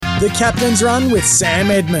The Captain's Run with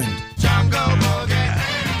Sam Edmund.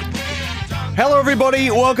 Hello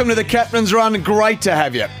everybody, welcome to the Captain's Run. Great to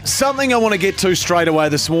have you. Something I want to get to straight away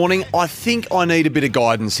this morning. I think I need a bit of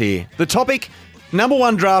guidance here. The topic, number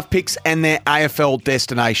one draft picks and their AFL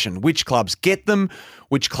destination. Which clubs get them?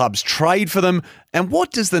 Which clubs trade for them? And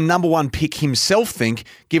what does the number one pick himself think,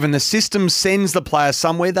 given the system sends the player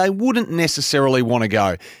somewhere they wouldn't necessarily want to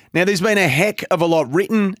go? Now, there's been a heck of a lot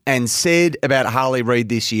written and said about Harley Reid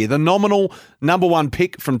this year, the nominal number one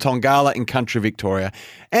pick from Tongala in country Victoria.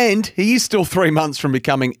 And he is still 3 months from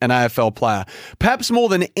becoming an AFL player. Perhaps more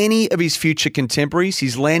than any of his future contemporaries,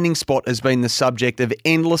 his landing spot has been the subject of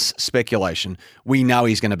endless speculation. We know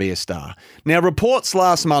he's going to be a star. Now, reports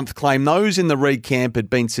last month claim those in the Reid camp had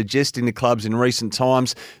been suggesting to clubs in recent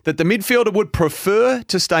times that the midfielder would prefer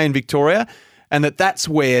to stay in Victoria and that's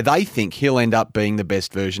where they think he'll end up being the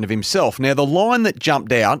best version of himself. Now, the line that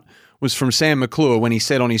jumped out was from Sam McClure when he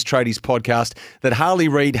said on his Tradies podcast that Harley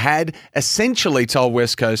Reid had essentially told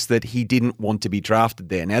West Coast that he didn't want to be drafted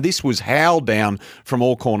there. Now, this was howled down from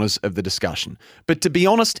all corners of the discussion. But to be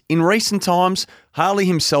honest, in recent times, Harley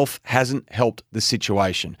himself hasn't helped the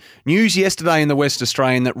situation. News yesterday in the West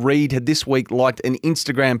Australian that Reid had this week liked an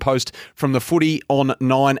Instagram post from the Footy on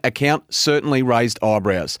 9 account certainly raised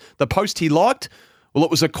eyebrows. The post he liked? Well, it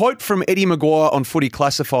was a quote from Eddie Maguire on Footy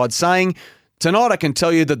Classified saying, "Tonight I can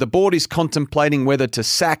tell you that the board is contemplating whether to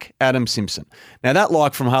sack Adam Simpson." Now that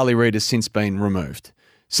like from Harley Reid has since been removed.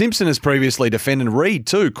 Simpson has previously defended Reid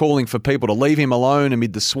too, calling for people to leave him alone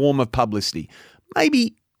amid the swarm of publicity.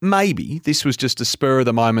 Maybe this was just a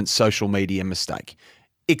spur-of-the-moment social media mistake.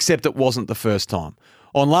 Except it wasn't the first time.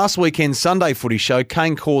 On last weekend's Sunday Footy show,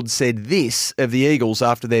 Kane Cord said this of the Eagles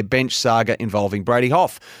after their bench saga involving Brady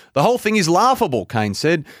Hough. "The whole thing is laughable," Kane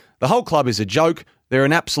said. "The whole club is a joke. They're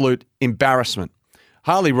an absolute embarrassment."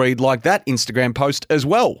 Harley Reid liked that Instagram post as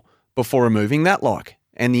well before removing that like.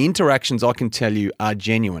 And the interactions, I can tell you, are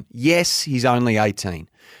genuine. Yes, he's only 18.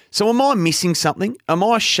 So am I missing something? Am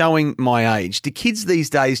I showing my age? Do kids these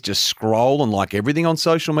days just scroll and like everything on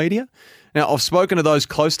social media? Now, I've spoken to those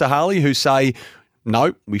close to Harley who say,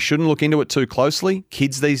 no, we shouldn't look into it too closely.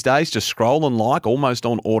 Kids these days just scroll and like almost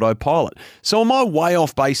on autopilot. So am I way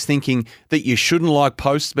off base thinking that you shouldn't like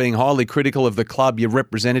posts being highly critical of the club your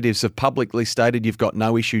representatives have publicly stated you've got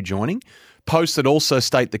no issue joining? Posts that also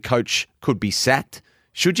state the coach could be sacked?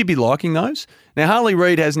 Should you be liking those? Now, Harley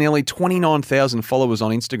Reid has nearly 29,000 followers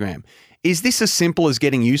on Instagram. Is this as simple as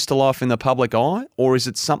getting used to life in the public eye, or is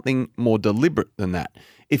it something more deliberate than that?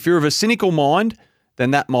 If you're of a cynical mind,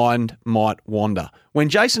 then that mind might wander. When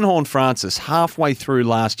Jason Horne-Francis, halfway through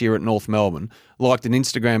last year at North Melbourne, liked an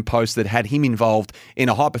Instagram post that had him involved in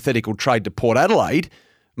a hypothetical trade to Port Adelaide,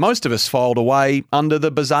 most of us filed away under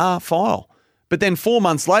the bizarre file. But then 4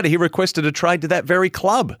 months later, he requested a trade to that very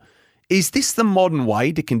club. Is this the modern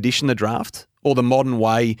way to condition the draft, or the modern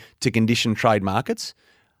way to condition trade markets?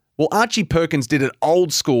 Well, Archie Perkins did it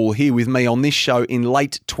old school here with me on this show in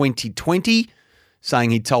late 2020,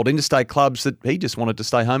 saying he'd told interstate clubs that he just wanted to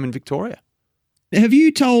stay home in Victoria. Have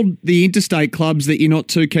you told the interstate clubs that you're not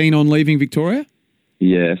too keen on leaving Victoria?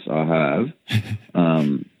 Yes, I have.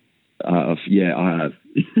 Yeah, I have.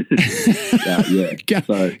 Yeah.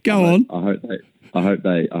 Go on. I hope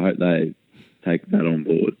they take that on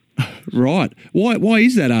board. Right. Why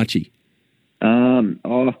is that, Archie? I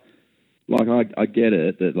get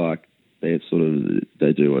it that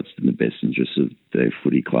they do what's in the best interest of their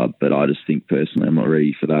footy club, but I just think personally I'm not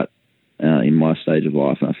ready for that in my stage of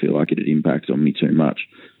life, and I feel like it'd impact on me too much.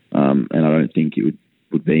 And I don't think it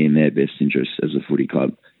would be in their best interest as a footy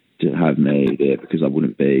club to have me there, because I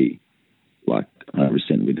wouldn't be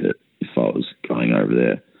 100% with it if I was going over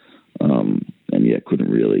there.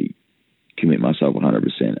 Couldn't really commit myself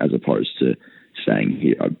 100% as opposed to staying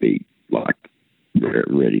here. I'd be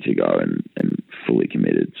ready to go and fully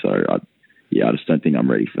committed. So I just don't think I'm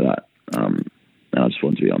ready for that. And I just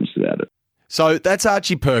want to be honest about it. So that's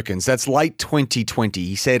Archie Perkins. That's late 2020.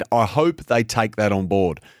 He said, I hope they take that on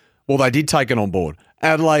board. Well, they did take it on board.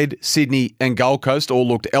 Adelaide, Sydney and Gold Coast all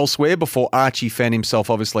looked elsewhere before Archie found himself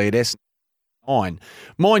obviously at S9.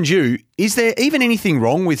 Mind you, is there even anything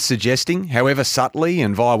wrong with suggesting, however subtly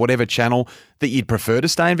and via whatever channel, that you'd prefer to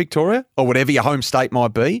stay in Victoria or whatever your home state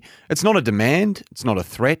might be? It's not a demand. It's not a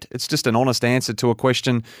threat. It's just an honest answer to a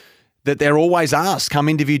question that they're always asked come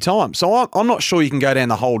interview time. So I'm not sure you can go down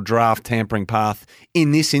the whole draft tampering path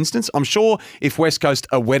in this instance. I'm sure if West Coast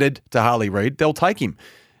are wedded to Harley Reid, they'll take him.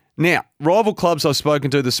 Now, rival clubs I've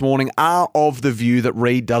spoken to this morning are of the view that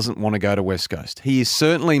Reid doesn't want to go to West Coast. He is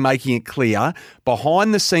certainly making it clear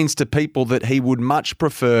behind the scenes to people that he would much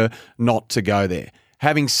prefer not to go there.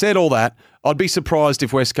 Having said all that, I'd be surprised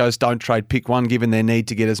if West Coast don't trade pick 1 given their need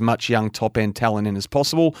to get as much young top-end talent in as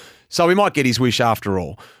possible. So he might get his wish after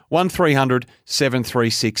all. 1300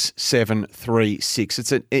 736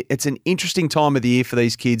 736. It's an interesting time of the year for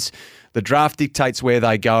these kids. The draft dictates where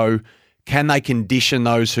they go. Can they condition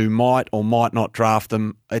those who might or might not draft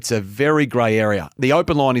them? It's a very grey area. The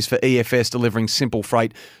open line is for EFS, delivering simple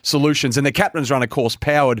freight solutions. And the Captain's Run, of course,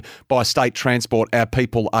 powered by State Transport. Our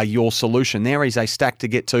people are your solution. There is a stack to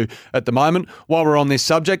get to at the moment. While we're on this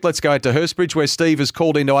subject, let's go out to Hurstbridge, where Steve has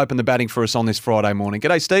called in to open the batting for us on this Friday morning.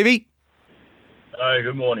 G'day, Stevie. Hey,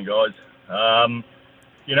 good morning, guys.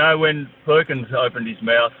 When Perkins opened his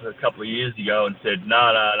mouth a couple of years ago and said, no,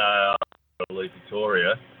 I've got to leave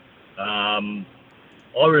Victoria,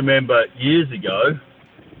 I remember years ago,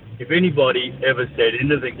 if anybody ever said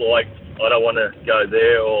anything like, I don't want to go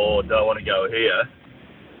there or don't want to go here,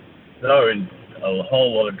 they were in a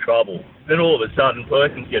whole lot of trouble. Then all of a sudden,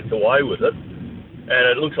 Perkins gets away with it, and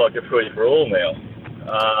it looks like a free-for-all now.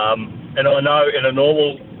 And I know in a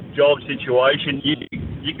normal job situation,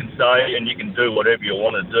 you can say and you can do whatever you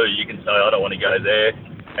want to do. You can say, I don't want to go there,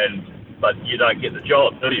 but you don't get the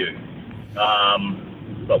job, do you?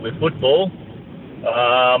 But with football, we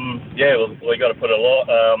got to put a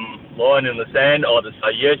line in the sand. Either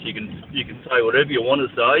say yes, you can say whatever you want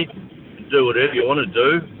to say, and do whatever you want to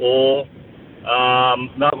do, or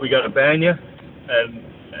no, we got to ban you,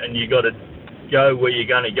 and you got to go where you're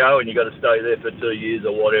going to go, and you got to stay there for 2 years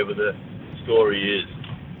or whatever the story is.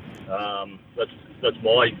 That's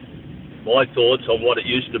my thoughts on what it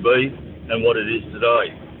used to be and what it is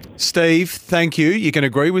today. Steve, thank you. You can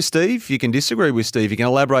agree with Steve. You can disagree with Steve. You can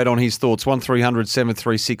elaborate on his thoughts. 1300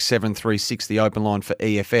 736 736, the open line for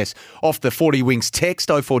EFS. Off the 40 Wings text,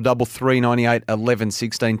 0433 98 11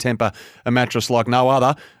 16. Temper a mattress like no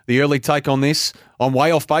other. The early take on this, I'm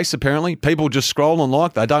way off base apparently. People just scroll and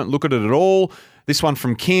like. They don't look at it at all. This one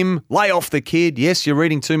from Kim, lay off the kid. Yes, you're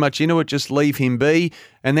reading too much into it. Just leave him be.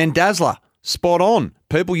 And then Dazzler, spot on.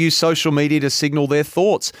 People use social media to signal their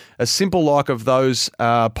thoughts. A simple like of those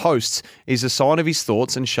posts is a sign of his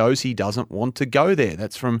thoughts and shows he doesn't want to go there.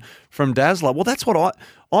 That's from Dazzler. Well, that's what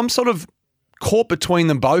I'm sort of caught between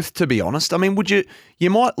them both, to be honest. I mean, you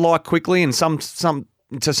might like quickly and some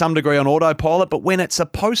to some degree on autopilot, but when it's a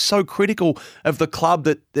post so critical of the club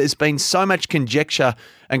that there's been so much conjecture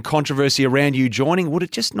and controversy around you joining, would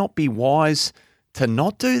it just not be wise to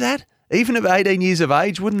not do that? Even at 18 years of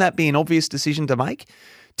age, wouldn't that be an obvious decision to make?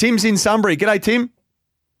 Tim's in Sunbury. G'day, Tim.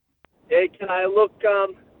 Yeah, can I look,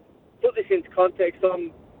 put this into context.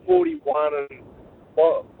 I'm 41 and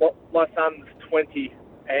my son's 20.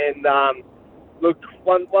 And look,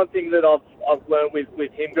 one thing that I've learned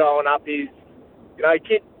with him growing up is,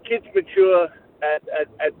 kids mature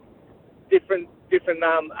at different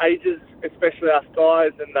ages, especially us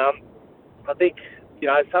guys. And I think,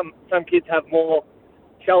 some kids have more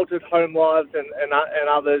sheltered home lives and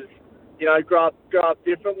others, grow up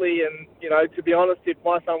differently. And, to be honest, if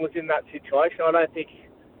my son was in that situation, I don't think,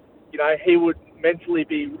 he would mentally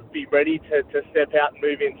be ready to step out and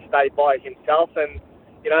move in, stay by himself. And,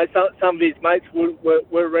 some of his mates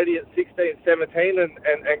were ready at 16, 17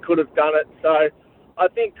 and could have done it. So I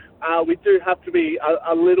think we do have to be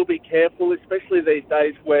a little bit careful, especially these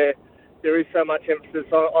days where there is so much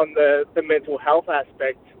emphasis on the mental health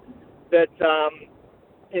aspect, that,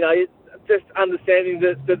 just understanding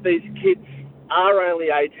that these kids are only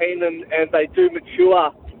 18 and they do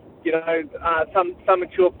mature, some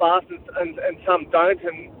mature fast and some don't.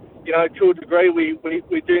 And, to a degree,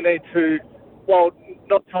 we do need to, while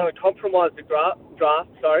not trying to compromise the draft,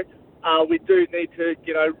 we do need to,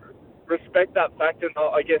 respect that fact and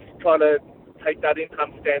I guess try to take that into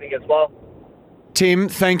understanding as well. Tim,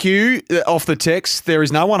 thank you. Off the text, there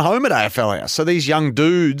is no one home at AFL House, so these young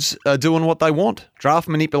dudes are doing what they want. Draft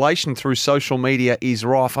manipulation through social media is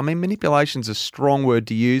rife. I mean, manipulation's a strong word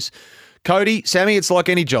to use. Cody, Sammy, it's like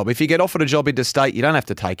any job. If you get offered a job interstate, you don't have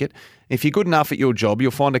to take it. If you're good enough at your job,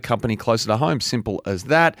 you'll find a company closer to home. Simple as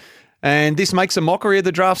that. And this makes a mockery of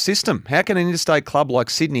the draft system. How can an interstate club like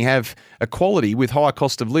Sydney have equality with high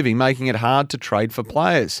cost of living, making it hard to trade for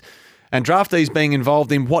players? And draftees being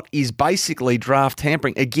involved in what is basically draft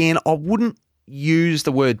tampering. Again, I wouldn't use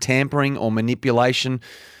the word tampering or manipulation.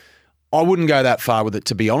 I wouldn't go that far with it,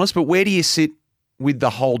 to be honest. But where do you sit with the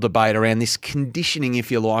whole debate around this conditioning, if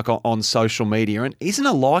you like, on social media? And isn't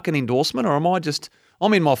it like an endorsement, or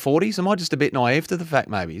I'm in my 40s, am I just a bit naive to the fact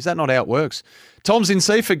maybe? Is that not how it works? Tom's in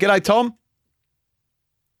Seaford. G'day, Tom.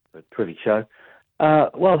 Pretty show.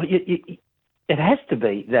 It has to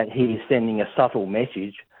be that he is sending a subtle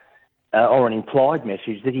message or an implied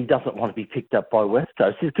message that he doesn't want to be picked up by West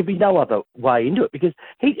Coast. There could be no other way into it because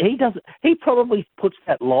he doesn't. He probably puts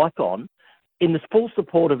that like on in the full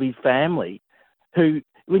support of his family. Who,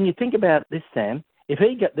 when you think about this, Sam, if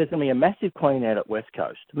there's going to be a massive clean out at West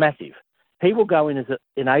Coast, massive. He will go in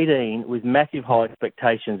in 18 with massive high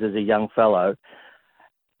expectations as a young fellow.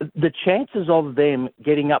 The chances of them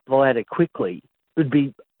getting up the ladder quickly would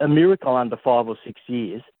be a miracle under 5 or 6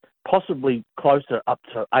 years, possibly closer up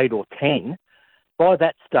to 8 or 10. By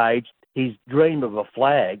that stage, his dream of a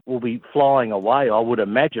flag will be flying away, I would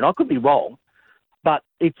imagine. I could be wrong, but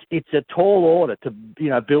it's a tall order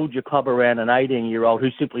to build your club around an 18-year-old who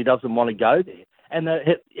simply doesn't want to go there. And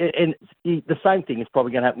the same thing is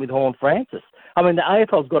probably going to happen with Horne-Francis. I mean, the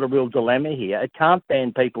AFL's got a real dilemma here. It can't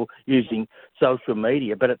ban people using social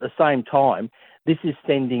media, but at the same time, this is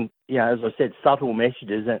sending, as I said, subtle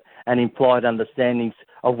messages and implied understandings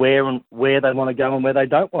of where they want to go and where they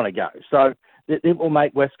don't want to go. So it will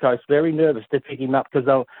make West Coast very nervous to pick him up because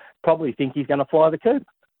they'll probably think he's going to fly the coop.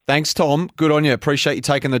 Thanks, Tom. Good on you. Appreciate you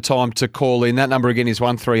taking the time to call in. That number again is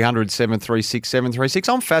 1300 736 736.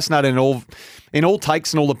 I'm fascinated in all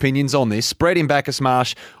takes and all opinions on this. Brett in Bacchus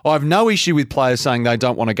Marsh, I have no issue with players saying they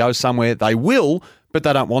don't want to go somewhere. They will, but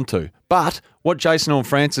they don't want to. But what Jason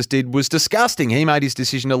Horne-Francis did was disgusting. He made his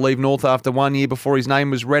decision to leave North after 1 year before his name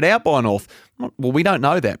was read out by North. Well, we don't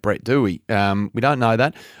know that, Brett, do we? We don't know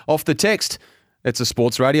that. Off the text, it's a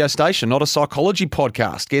sports radio station, not a psychology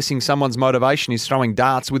podcast. Guessing someone's motivation is throwing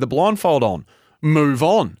darts with a blindfold on. Move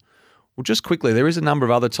on. Well, just quickly, there is a number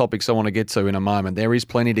of other topics I want to get to in a moment. There is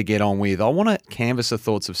plenty to get on with. I want to canvass the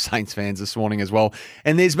thoughts of Saints fans this morning as well.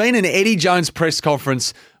 And there's been an Eddie Jones press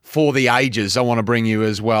conference for the ages I want to bring you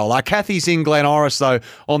as well. Kathy's in Glen Iris, though,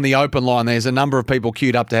 on the open line. There's a number of people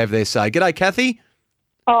queued up to have their say. G'day, Kathy.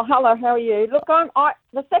 Oh, hello, how are you? Look,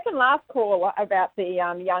 the second last call about the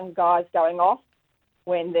young guys going off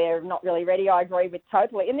when they're not really ready, I agree with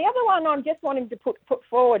totally. And the other one I'm just wanting to put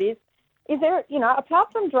forward is there,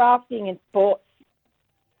 apart from drafting in sports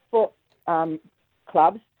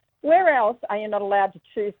clubs, where else are you not allowed to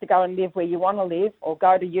choose to go and live where you want to live or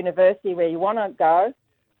go to university where you want to go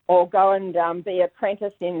or go and be an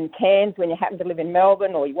apprentice in Cairns when you happen to live in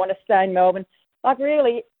Melbourne or you want to stay in Melbourne? Like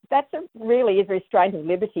really, really is restraint of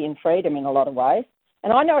liberty and freedom in a lot of ways.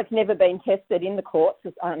 And I know it's never been tested in the courts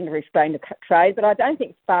under restraint of trade, but I don't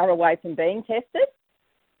think it's far away from being tested.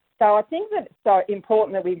 So I think that it's so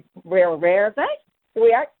important that we're aware of that.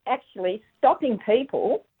 We are actually stopping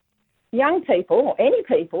people, young people or any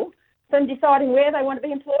people, from deciding where they want to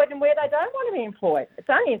be employed and where they don't want to be employed. It's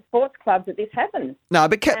only in sports clubs that this happens. No,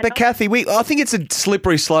 but Kathy, I think it's a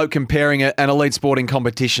slippery slope comparing an elite sporting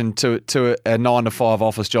competition to a 9-to-5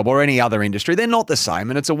 office job or any other industry. They're not the same,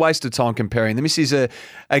 and it's a waste of time comparing them. This is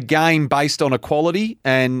a game based on equality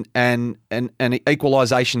and an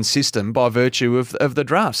equalisation system by virtue of the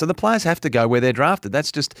draft. So the players have to go where they're drafted.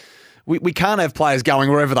 That's just... We can't have players going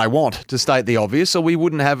wherever they want, to state the obvious, or we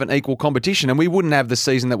wouldn't have an equal competition and we wouldn't have the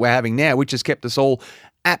season that we're having now, which has kept us all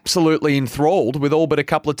absolutely enthralled with all but a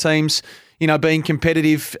couple of teams, being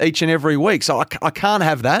competitive each and every week. So I can't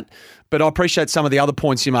have that, but I appreciate some of the other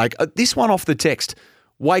points you make. This one off the text,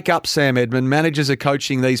 wake up, Sam Edmund, managers are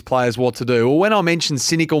coaching these players what to do. Well, when I mentioned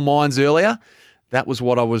cynical minds earlier, that was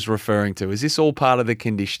what I was referring to. Is this all part of the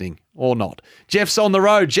conditioning or not? Jeff's on the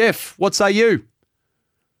road. Jeff, what say you?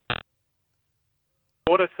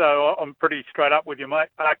 So I'm pretty straight up with you, mate.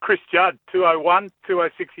 Chris Judd, 201,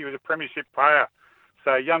 206, he was a premiership player.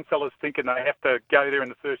 So young fellas thinking they have to go there in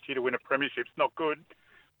the first year to win a premiership is not good.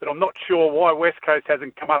 But I'm not sure why West Coast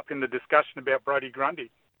hasn't come up in the discussion about Brodie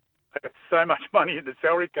Grundy. They've got so much money in the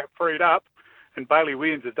salary cap freed up, and Bailey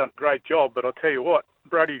Williams has done a great job. But I'll tell you what,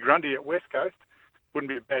 Brodie Grundy at West Coast wouldn't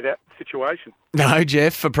be a bad situation. No,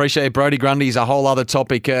 Jeff, appreciate it. Brodie Grundy's a whole other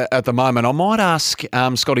topic at the moment. I might ask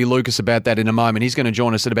Scotty Lucas about that in a moment. He's going to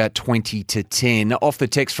join us at about 20 to 10. Off the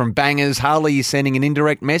text from Bangers, Harley is sending an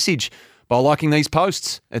indirect message by liking these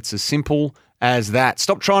posts. It's as simple as that.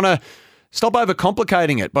 Stop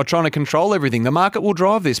overcomplicating it by trying to control everything. The market will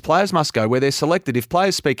drive this. Players must go where they're selected. If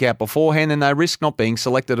players speak out beforehand, then they risk not being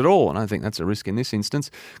selected at all. And I think that's a risk in this instance.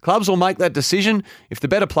 Clubs will make that decision. If the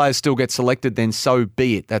better players still get selected, then so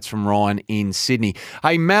be it. That's from Ryan in Sydney.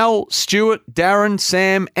 Hey, Mel, Stuart, Darren,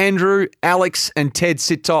 Sam, Andrew, Alex, and Ted,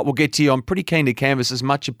 sit tight. We'll get to you. I'm pretty keen to canvass as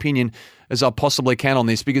much opinion as I possibly can on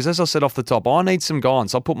this because, as I said off the top, I need some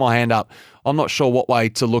guidance. I'll put my hand up. I'm not sure what way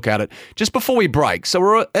to look at it. Just before we break, so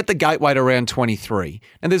we're at the gateway to round 23,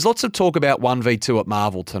 and there's lots of talk about 1v2 at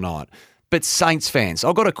Marvel tonight. But Saints fans,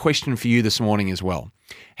 I've got a question for you this morning as well.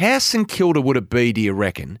 How St Kilda would it be, do you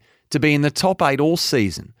reckon, to be in the top 8 all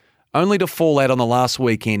season, only to fall out on the last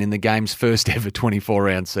weekend in the game's first ever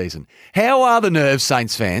 24-round season. How are the nerves,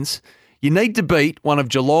 Saints fans? You need to beat one of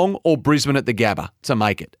Geelong or Brisbane at the Gabba to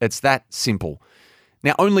make it. It's that simple.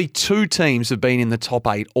 Now, only 2 teams have been in the top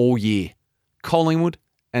 8 all year, Collingwood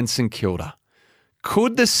and St Kilda.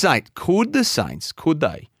 Could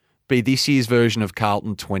they be this year's version of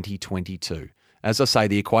Carlton 2022? As I say,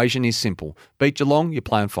 the equation is simple. Beat Geelong, you're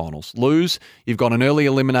playing finals. Lose, you've got an early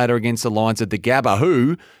eliminator against the Lions at the Gabba,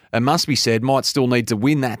 who, it must be said, might still need to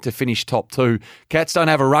win that to finish top 2. Cats don't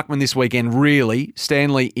have a ruckman this weekend, really.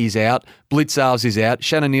 Stanley is out. Blitzarves is out.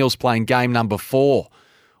 Shannon Neal's playing game number 4.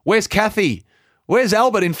 Where's Kathy? Where's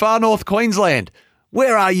Albert in far north Queensland?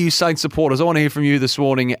 Where are you, Saints supporters? I want to hear from you this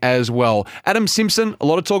morning as well. Adam Simpson, a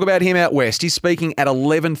lot of talk about him out west. He's speaking at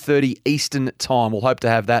 11:30 Eastern time. We'll hope to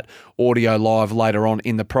have that audio live later on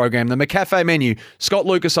in the program. The McCafe menu, Scott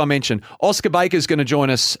Lucas I mentioned. Oscar Baker's going to join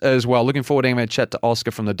us as well. Looking forward to having a chat to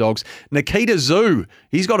Oscar from the Dogs. Nikita Zoo,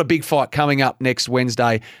 he's got a big fight coming up next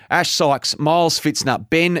Wednesday. Ash Sykes, Miles Fitzner,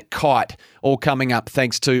 Ben Kite, all coming up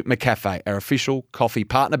thanks to McCafe, our official coffee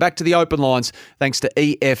partner. Back to the open lines thanks to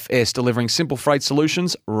EFS, delivering simple freight solutions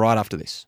right after this.